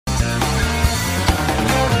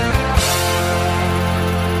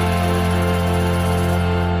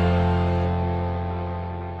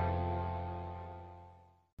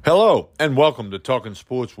Hello, and welcome to Talking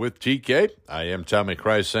Sports with TK. I am Tommy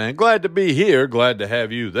Krysan. Glad to be here. Glad to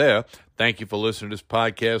have you there. Thank you for listening to this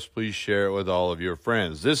podcast. Please share it with all of your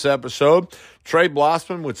friends. This episode, Trey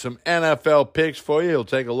Blossman with some NFL picks for you. He'll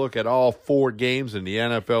take a look at all 4 games in the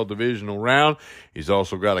NFL divisional round. He's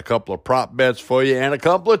also got a couple of prop bets for you and a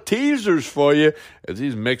couple of teasers for you as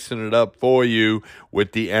he's mixing it up for you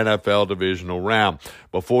with the NFL divisional round.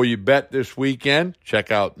 Before you bet this weekend,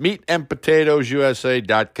 check out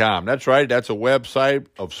meatandpotatoesusa.com. That's right. That's a website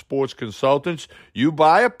of sports consultants. You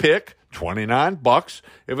buy a pick, $29.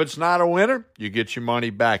 If it's not a winner, you get your money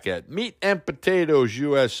back at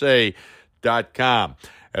meatandpotatoesusa.com.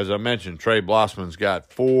 As I mentioned, Trey Blossman's got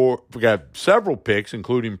several picks,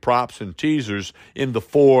 including props and teasers in the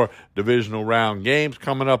 4 divisional round games.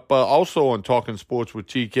 Coming up also on Talking Sports with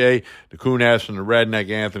TK, the Coon-Ass and the Redneck,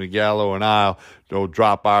 Anthony Gallo, and I'll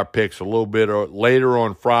drop our picks a little bit later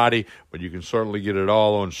on Friday, but you can certainly get it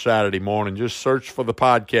all on Saturday morning. Just search for the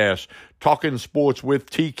podcast, Talking Sports with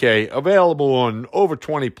TK, available on over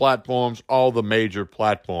 20 platforms, all the major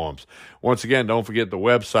platforms. Once again, don't forget the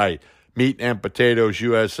website,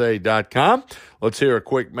 meatandpotatoesusa.com. Let's hear a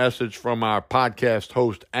quick message from our podcast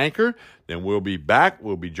host, Anchor. Then we'll be back.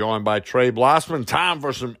 We'll be joined by Trey Blossman. Time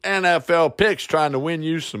for some NFL picks, trying to win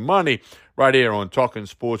you some money right here on Talking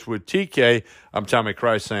Sports with TK. I'm Tommy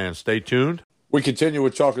Krysan. Stay tuned. We continue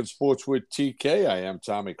with Talking Sports with TK. I am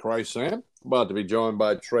Tommy Krysan. About to be joined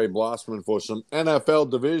by Trey Blossman for some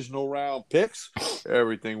NFL divisional round picks.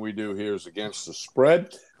 Everything we do here is against the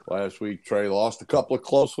spread. Last week, Trey lost a couple of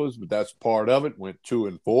close ones, but that's part of it. Went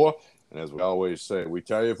 2-4. And as we always say, we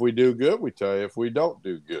tell you if we do good, we tell you if we don't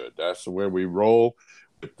do good. That's where we roll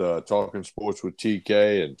with Talking Sports with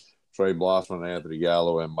TK and Trey Blossman, Anthony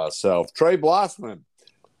Gallo, and myself. Trey Blossman,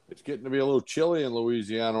 it's getting to be a little chilly in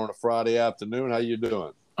Louisiana on a Friday afternoon. How you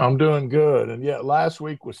doing? I'm doing good. And yeah, last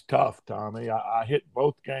week was tough, Tommy. I hit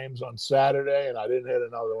both games on Saturday, and I didn't hit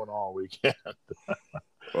another one all weekend.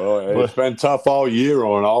 Well, it's been tough all year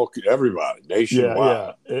on everybody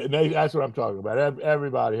nationwide. Yeah. That's what I'm talking about.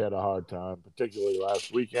 Everybody had a hard time, particularly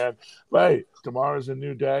last weekend. But hey, tomorrow's a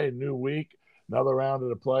new day, new week, another round of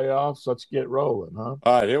the playoffs. Let's get rolling, huh?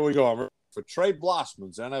 All right, here we go. For Trey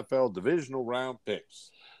Blossman's NFL divisional round picks.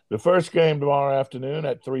 The first game tomorrow afternoon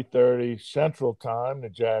at 3:30 Central Time, the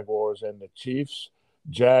Jaguars and the Chiefs.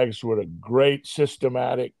 Jags with a great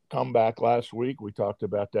systematic comeback last week. We talked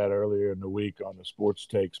about that earlier in the week on the Sports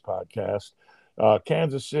Takes podcast.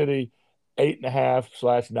 Kansas City,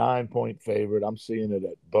 8.5/9 point favorite. I'm seeing it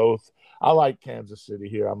at both. I like Kansas City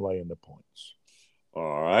here. I'm laying the points.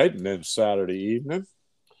 All right. And then Saturday evening,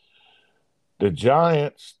 the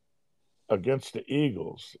Giants against the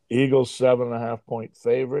Eagles. Eagles, 7.5 point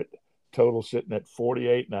favorite. Total sitting at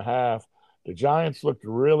 48.5. The Giants looked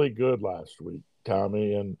really good last week,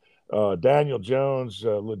 Tommy, and Daniel Jones,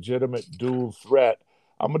 legitimate dual threat.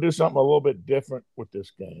 I'm going to do something a little bit different with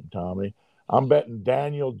this game, Tommy. I'm betting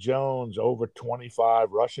Daniel Jones over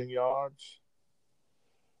 25 rushing yards.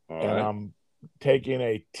 All and right. I'm taking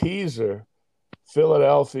a teaser,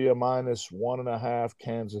 Philadelphia -1.5,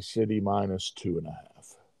 Kansas City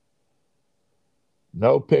 -2.5.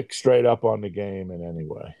 No pick straight up on the game in any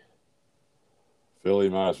way. Philly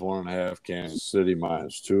 -1.5, Kansas City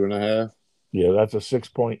 -2.5. Yeah, that's a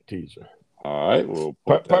 6-point teaser. All right. Well,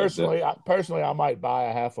 personally, I might buy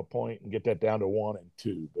a half a point and get that down to 1 and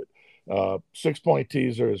 2, but 6-point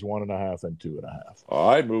teaser is 1.5 and 2.5.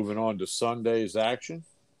 All right. Moving on to Sunday's action.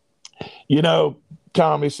 You know,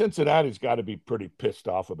 Tommy, Cincinnati's got to be pretty pissed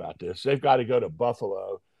off about this. They've got to go to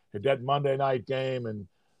Buffalo. Had that Monday night game and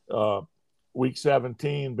Week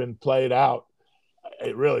 17 been played out,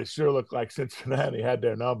 it really sure looked like Cincinnati had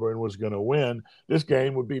their number and was going to win. This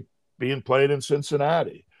game would be being played in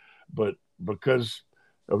Cincinnati. But because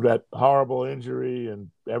of that horrible injury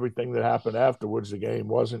and everything that happened afterwards, the game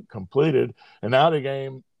wasn't completed. And now the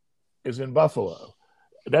game is in Buffalo.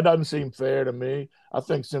 That doesn't seem fair to me. I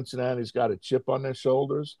think Cincinnati's got a chip on their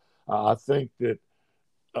shoulders. I think that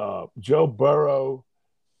Joe Burrow,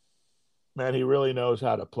 man, he really knows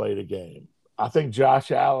how to play the game. I think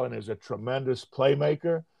Josh Allen is a tremendous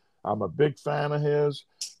playmaker. I'm a big fan of his,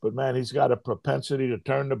 but man, he's got a propensity to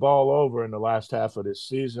turn the ball over in the last half of this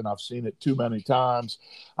season. I've seen it too many times.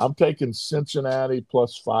 I'm taking Cincinnati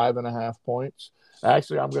 +5.5 points.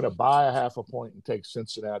 Actually, I'm going to buy a half a point and take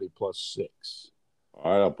Cincinnati +6.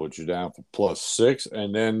 All right, I'll put you down for +6.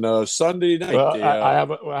 And then Sunday night. Well,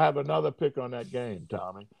 I have another pick on that game,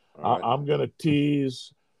 Tommy. Right. I'm going to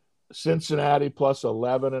tease Cincinnati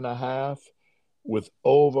 +11.5 with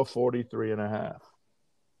over 43.5.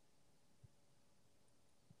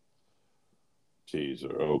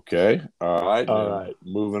 Teaser. Okay. All right. All Then right.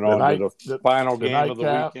 moving on to the final game of the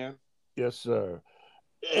Nightcap. weekend. Yes, sir.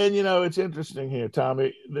 And it's interesting here,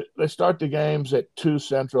 Tommy. They start the games at 2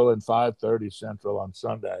 Central and 5:30 Central on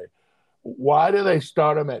Sunday. Why do they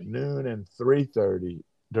start them at noon and 3:30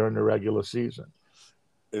 during the regular season?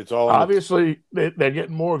 It's all obviously they're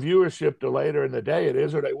getting more viewership the later in the day it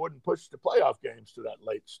is, or they wouldn't push the playoff games to that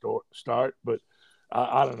late start. But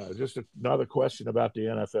I don't know. Just another question about the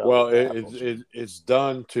NFL. Well, it's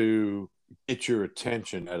done to get your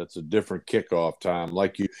attention that it's a different kickoff time.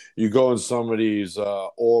 Like you go in some of these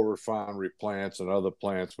oil refinery plants and other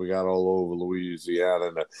plants we got all over Louisiana,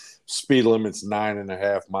 and the speed limit's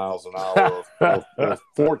 9.5 miles an hour or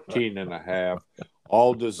 14.5,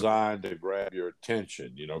 all designed to grab your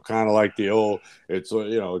attention. Kind of like the old. It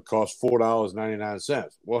costs $4.99.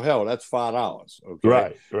 Well, hell, that's $5.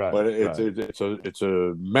 Okay, right. But it's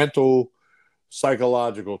a mental,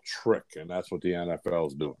 psychological trick, and that's what the NFL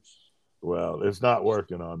is doing. Well, it's not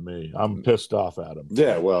working on me. I'm pissed off at them.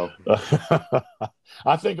 Yeah, well,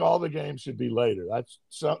 I think all the games should be later.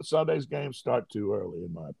 Sunday's games start too early,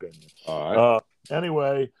 in my opinion. All right.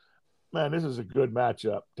 Anyway, man, this is a good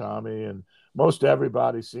matchup, Tommy, and most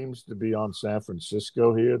everybody seems to be on San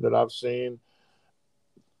Francisco here that I've seen.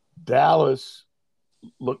 Dallas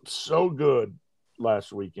looked so good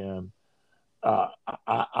last weekend.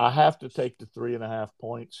 I have to take the 3.5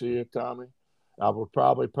 points here, Tommy. I would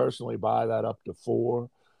probably personally buy that up to 4,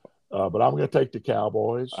 but I'm going to take the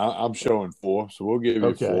Cowboys. I'm showing 4, so we'll give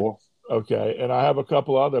you 4. Okay, and I have a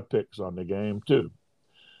couple other picks on the game too.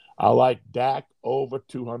 I like Dak over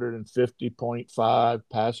 250.5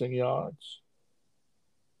 passing yards.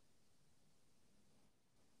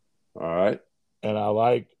 All right. And I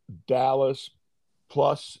like Dallas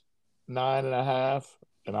plus 9.5,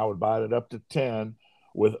 and I would buy it up to 10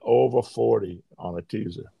 with over 40 on a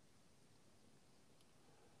teaser.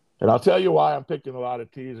 And I'll tell you why I'm picking a lot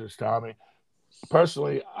of teasers, Tommy.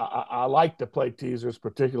 Personally, I like to play teasers,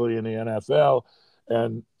 particularly in the NFL.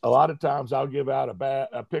 And a lot of times I'll give out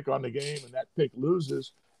a pick on the game and that pick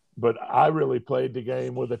loses. But I really played the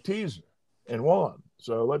game with a teaser and won.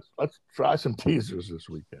 So let's try some teasers this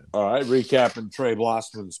weekend. All right. Recapping Trey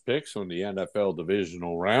Blossman's picks on the NFL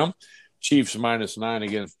divisional round. Chiefs -9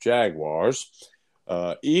 against Jaguars.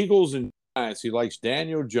 Eagles and Giants. He likes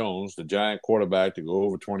Daniel Jones, the Giant quarterback, to go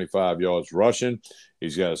over 25 yards rushing.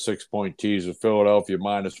 He's got a 6-point teaser. Philadelphia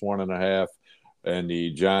 -1.5, and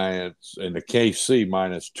the Giants and the KC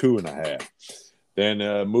 -2.5. Then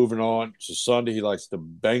moving on to Sunday, he likes the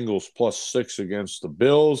Bengals +6 against the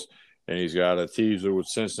Bills, and he's got a teaser with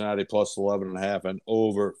Cincinnati +11.5 and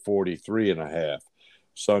over 43.5.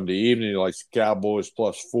 Sunday evening, he likes the Cowboys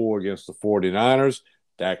 +4 against the 49ers.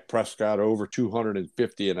 Dak Prescott over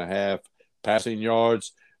 250.5 passing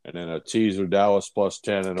yards, and then a teaser Dallas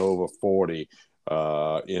 +10 and over 40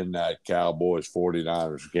 in that Cowboys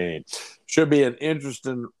 49ers game. Should be an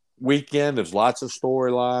interesting weekend. There's lots of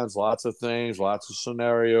storylines, lots of things, lots of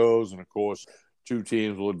scenarios, and of course, 2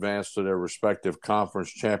 teams will advance to their respective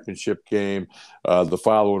conference championship game the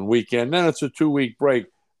following weekend. Then it's a 2-week break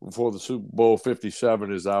before the Super Bowl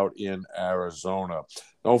 57 is out in Arizona.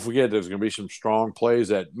 Don't forget, there's going to be some strong plays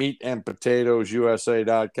at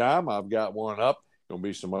meatandpotatoesusa.com. I've got one up. Going to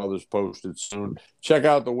be some others posted soon. Check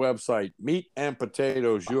out the website,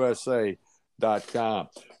 meatandpotatoesusa.com.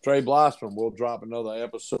 Trey Blossman will drop another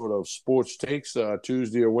episode of Sports Takes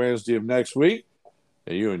Tuesday or Wednesday of next week.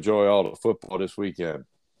 And you enjoy all the football this weekend.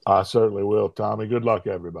 I certainly will, Tommy. Good luck,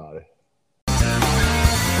 everybody.